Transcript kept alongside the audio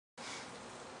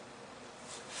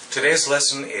Today's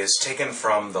lesson is taken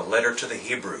from the letter to the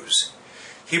Hebrews.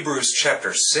 Hebrews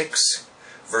chapter 6,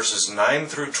 verses 9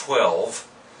 through 12,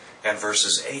 and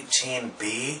verses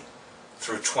 18b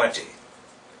through 20.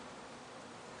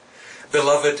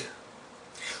 Beloved,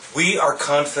 we are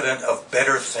confident of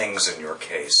better things in your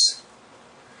case,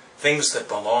 things that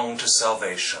belong to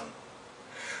salvation.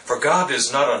 For God is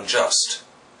not unjust,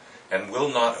 and will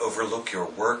not overlook your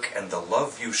work and the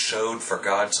love you showed for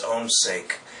God's own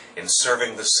sake in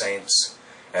serving the saints,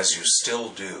 as you still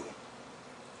do.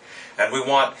 And we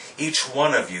want each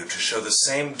one of you to show the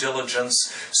same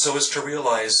diligence so as to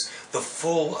realize the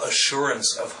full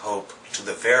assurance of hope to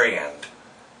the very end,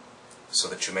 so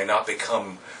that you may not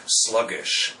become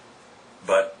sluggish,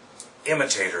 but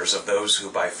imitators of those who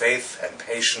by faith and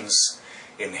patience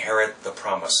inherit the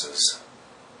promises.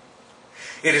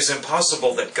 It is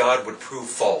impossible that God would prove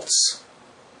false.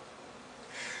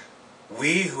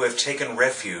 We who have taken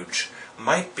refuge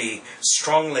might be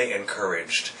strongly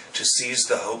encouraged to seize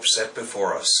the hope set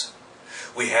before us.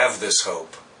 We have this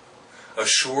hope, a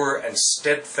sure and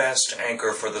steadfast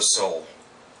anchor for the soul,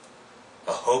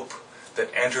 a hope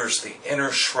that enters the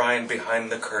inner shrine behind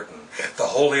the curtain, the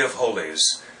Holy of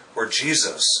Holies, where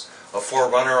Jesus, a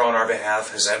forerunner on our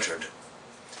behalf, has entered,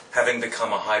 having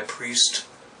become a high priest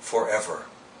forever.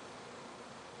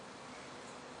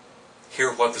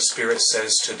 Hear what the Spirit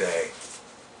says today.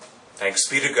 Thanks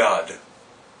be to God.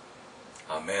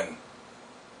 Amen.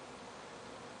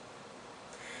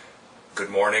 Good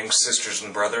morning, sisters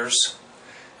and brothers,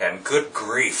 and good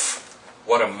grief,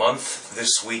 what a month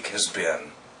this week has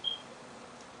been.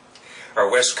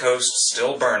 Our west coast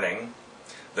still burning,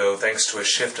 though thanks to a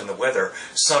shift in the weather,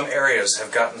 some areas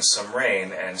have gotten some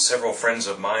rain, and several friends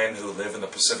of mine who live in the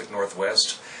Pacific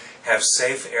Northwest have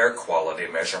safe air quality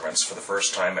measurements for the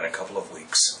first time in a couple of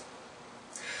weeks.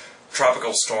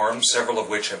 Tropical storms, several of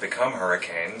which have become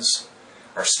hurricanes,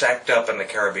 are stacked up in the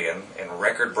Caribbean in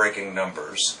record-breaking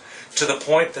numbers, to the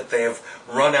point that they have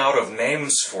run out of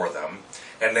names for them,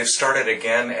 and they've started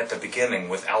again at the beginning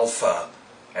with Alpha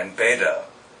and Beta,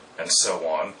 and so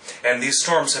on. And these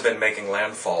storms have been making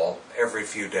landfall every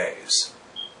few days,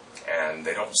 and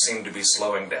they don't seem to be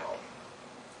slowing down.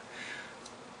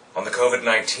 On the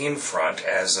COVID-19 front,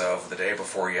 as of the day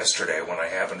before yesterday, when I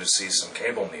happened to see some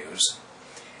cable news,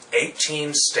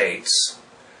 18 states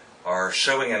are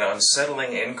showing an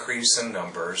unsettling increase in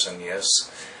numbers, and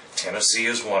yes, Tennessee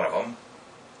is one of them.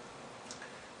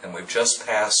 And we've just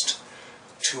passed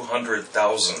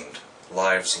 200,000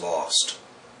 lives lost.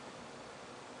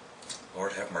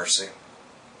 Lord have mercy.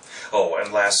 Oh,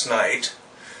 and last night,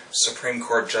 Supreme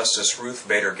Court Justice Ruth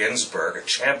Bader Ginsburg, a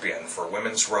champion for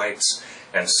women's rights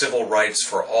and civil rights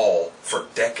for all for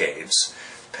decades,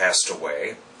 passed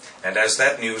away. And as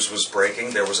that news was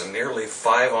breaking, there was a nearly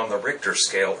 5 on the Richter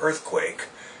scale earthquake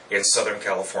in Southern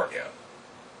California.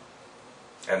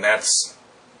 And that's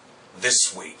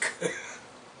this week.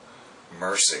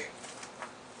 Mercy.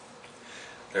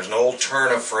 There's an old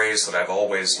turn of phrase that I've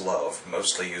always loved,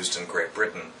 mostly used in Great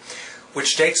Britain,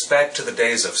 which dates back to the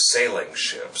days of sailing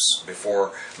ships,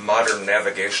 before modern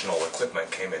navigational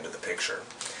equipment came into the picture.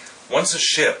 Once a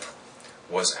ship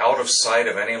was out of sight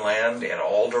of any land in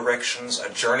all directions,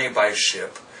 a journey by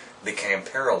ship became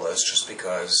perilous just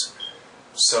because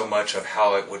so much of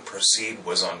how it would proceed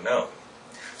was unknown.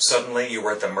 Suddenly you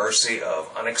were at the mercy of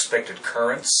unexpected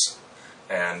currents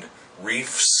and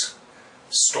reefs,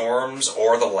 storms,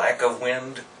 or the lack of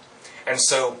wind. And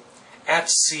so at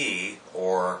sea,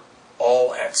 or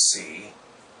all at sea,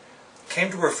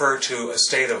 came to refer to a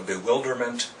state of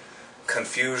bewilderment,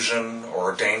 confusion,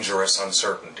 or dangerous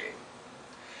uncertainty.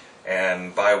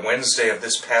 And by Wednesday of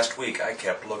this past week, I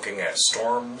kept looking at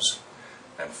storms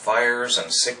and fires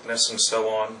and sickness and so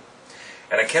on.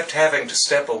 And I kept having to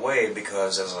step away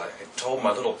because, as I told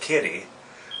my little kitty,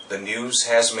 the news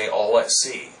has me all at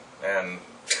sea. And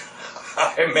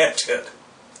I meant it.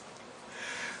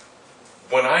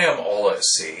 When I am all at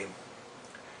sea,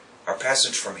 our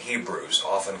passage from Hebrews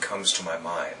often comes to my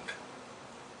mind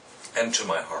and to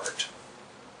my heart.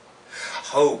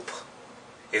 Hope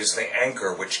is the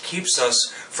anchor which keeps us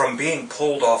from being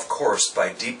pulled off course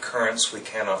by deep currents we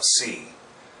cannot see,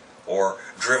 or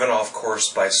driven off course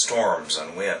by storms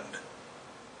and wind.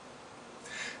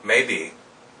 Maybe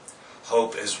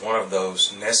hope is one of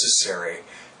those necessary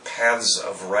paths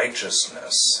of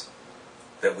righteousness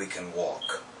that we can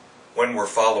walk when we're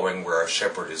following where our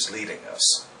shepherd is leading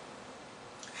us.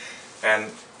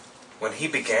 And when he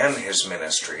began his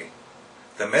ministry,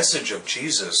 the message of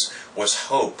Jesus was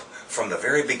hope from the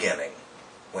very beginning,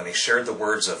 when he shared the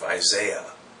words of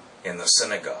Isaiah in the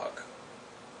synagogue.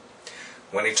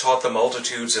 When he taught the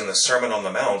multitudes in the Sermon on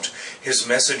the Mount, his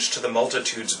message to the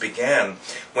multitudes began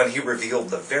when he revealed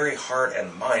the very heart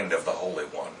and mind of the Holy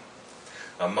One.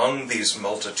 Among these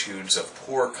multitudes of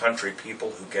poor country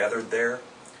people who gathered there,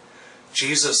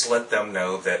 Jesus let them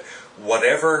know that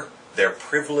whatever their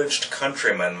privileged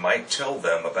countrymen might tell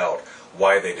them about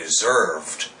why they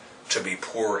deserved to be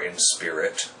poor in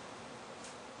spirit,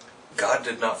 God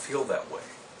did not feel that way.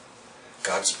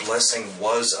 God's blessing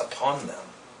was upon them.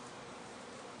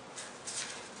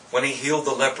 When he healed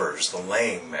the lepers, the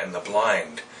lame, and the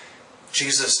blind,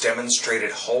 Jesus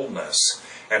demonstrated wholeness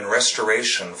and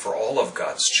restoration for all of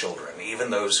God's children, even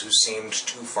those who seemed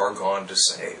too far gone to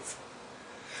save.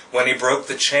 When he broke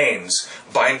the chains,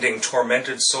 binding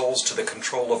tormented souls to the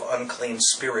control of unclean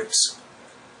spirits,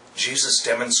 Jesus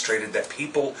demonstrated that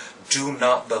people do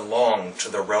not belong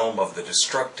to the realm of the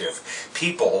destructive.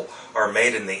 People are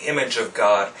made in the image of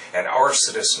God, and our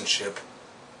citizenship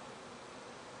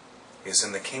is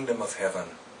in the kingdom of heaven.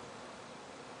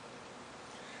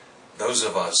 Those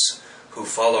of us who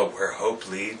follow where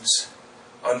hope leads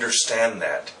understand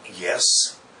that,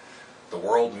 yes, the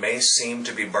world may seem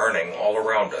to be burning all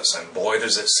around us, and boy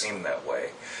does it seem that way.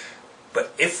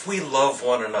 But if we love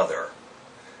one another,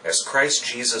 as Christ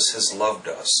Jesus has loved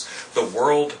us, the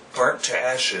world burnt to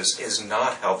ashes is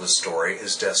not how the story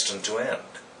is destined to end.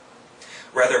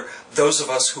 Rather, those of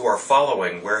us who are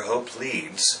following where hope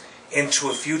leads, into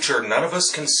a future none of us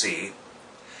can see,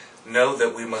 know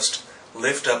that we must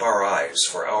lift up our eyes,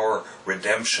 for our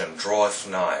redemption draweth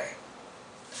nigh.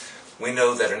 We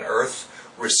know that an earth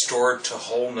restored to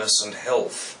wholeness and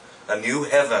health, a new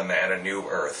heaven and a new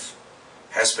earth,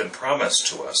 has been promised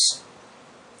to us,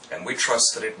 and we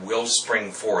trust that it will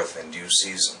spring forth in due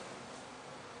season.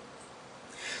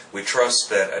 We trust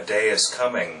that a day is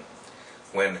coming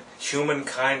when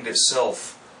humankind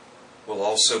itself will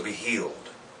also be healed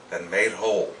and made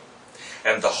whole,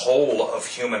 and the whole of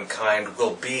humankind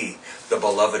will be the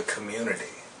beloved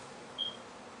community.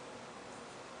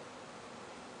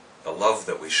 The love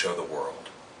that we show the world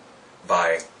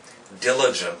by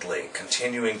diligently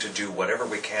continuing to do whatever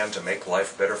we can to make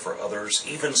life better for others,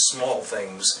 even small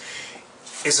things,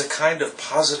 is a kind of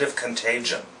positive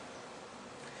contagion.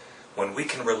 When we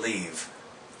can relieve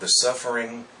the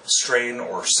suffering, strain,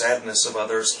 or sadness of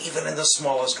others, even in the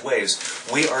smallest ways,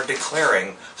 we are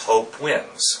declaring hope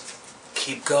wins.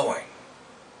 Keep going.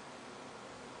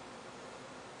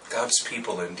 God's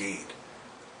people indeed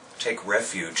take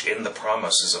refuge in the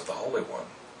promises of the Holy One.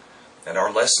 And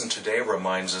our lesson today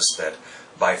reminds us that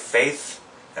by faith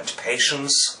and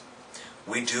patience,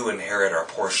 we do inherit our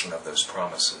portion of those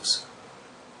promises.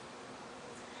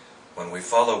 When we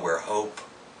follow where hope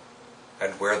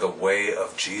and where the way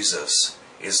of Jesus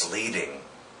is leading,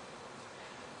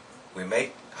 we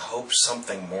make hope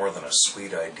something more than a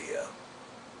sweet idea.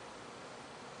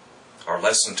 Our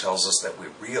lesson tells us that we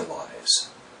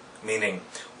realize, meaning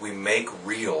we make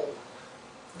real,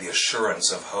 the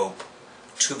assurance of hope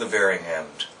to the very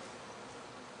end.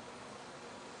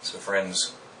 So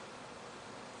friends,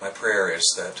 my prayer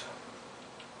is that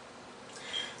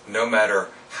no matter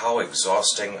how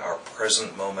exhausting our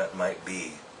present moment might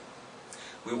be,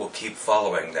 we will keep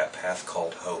following that path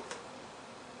called hope.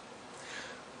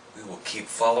 We will keep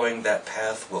following that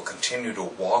path. We'll continue to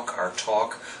walk our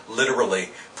talk, literally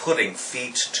putting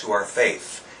feet to our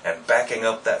faith and backing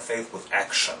up that faith with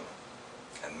action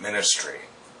and ministry,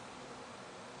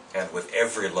 and with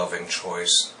every loving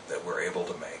choice that we're able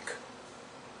to make.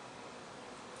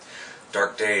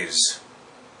 Dark days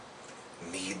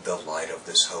need the light of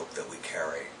this hope that we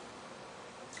carry.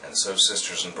 And so,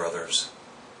 sisters and brothers,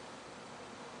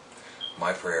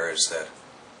 my prayer is that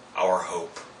our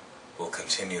hope will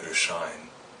continue to shine.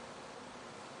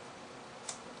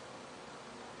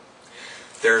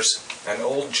 There's an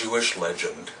old Jewish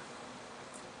legend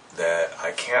that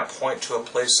I can't point to a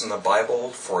place in the Bible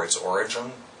for its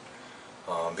origin,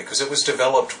 because it was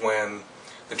developed when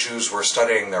the Jews were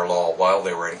studying their law while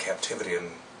they were in captivity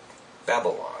in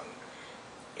Babylon,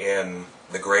 in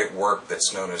the great work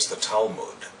that's known as the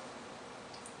Talmud.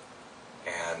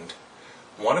 And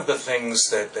one of the things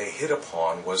that they hit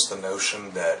upon was the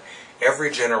notion that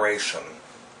every generation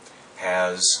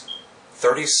has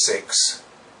 36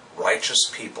 righteous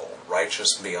people,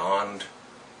 righteous beyond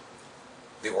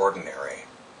the ordinary,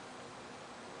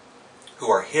 who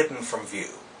are hidden from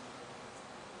view.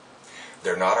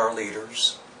 They're not our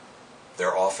leaders.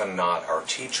 They're often not our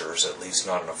teachers, at least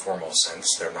not in a formal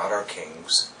sense. They're not our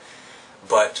kings.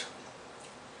 But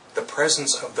the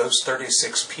presence of those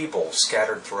 36 people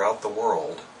scattered throughout the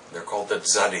world, they're called the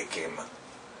tzaddikim,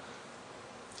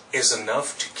 is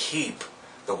enough to keep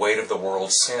the weight of the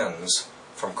world's sins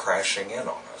from crashing in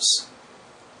on us.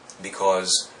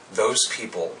 Because those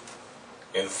people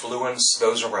influence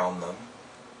those around them,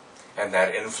 and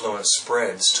that influence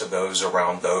spreads to those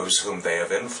around those whom they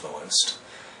have influenced.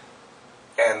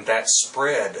 And that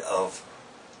spread of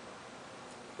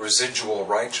residual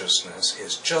righteousness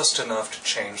is just enough to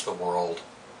change the world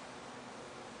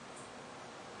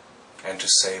and to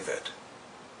save it.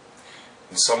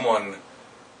 And someone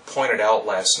pointed out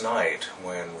last night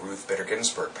when Ruth Bader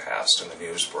Ginsburg passed and the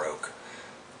news broke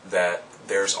that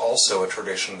there's also a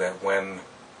tradition that when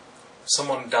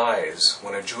someone dies,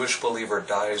 when a Jewish believer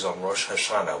dies on Rosh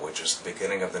Hashanah, which is the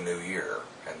beginning of the new year,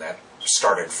 and that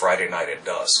started Friday night at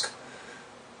dusk,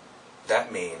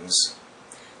 that means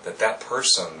that that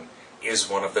person is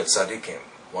one of the tzaddikim,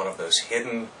 one of those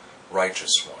hidden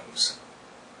righteous ones.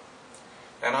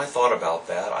 And I thought about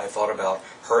that. I thought about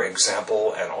her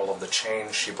example and all of the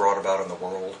change she brought about in the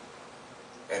world,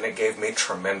 and it gave me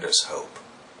tremendous hope.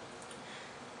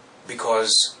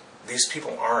 Because these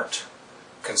people aren't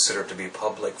considered to be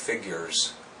public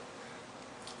figures.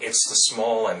 It's the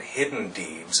small and hidden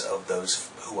deeds of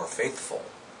those who are faithful,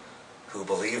 who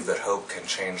believe that hope can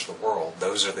change the world.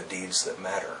 Those are the deeds that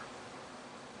matter.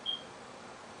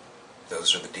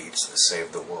 Those are the deeds that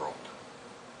save the world.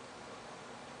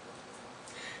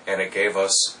 And it gave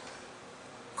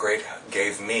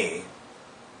me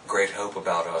great hope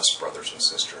about us, brothers and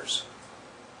sisters.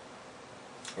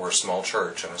 We're a small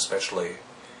church, and especially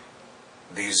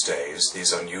these days,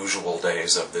 these unusual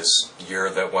days of this year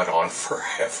that went on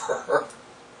forever,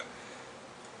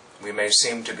 we may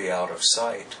seem to be out of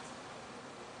sight,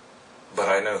 but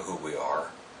I know who we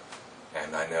are,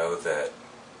 and I know that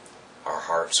our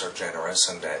hearts are generous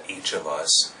and that each of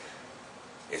us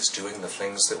is doing the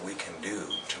things that we can do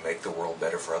to make the world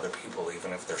better for other people,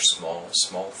 even if they're small,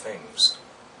 small things.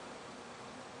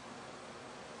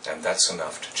 And that's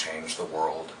enough to change the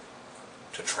world,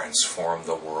 to transform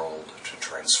the world, to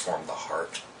transform the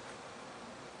heart,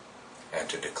 and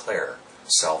to declare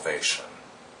salvation.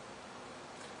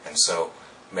 And so,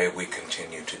 may we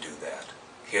continue to do that,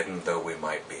 hidden though we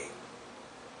might be.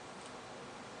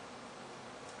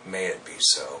 May it be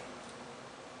so.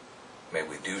 May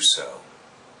we do so.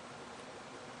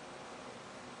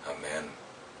 Amen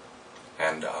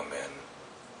and amen.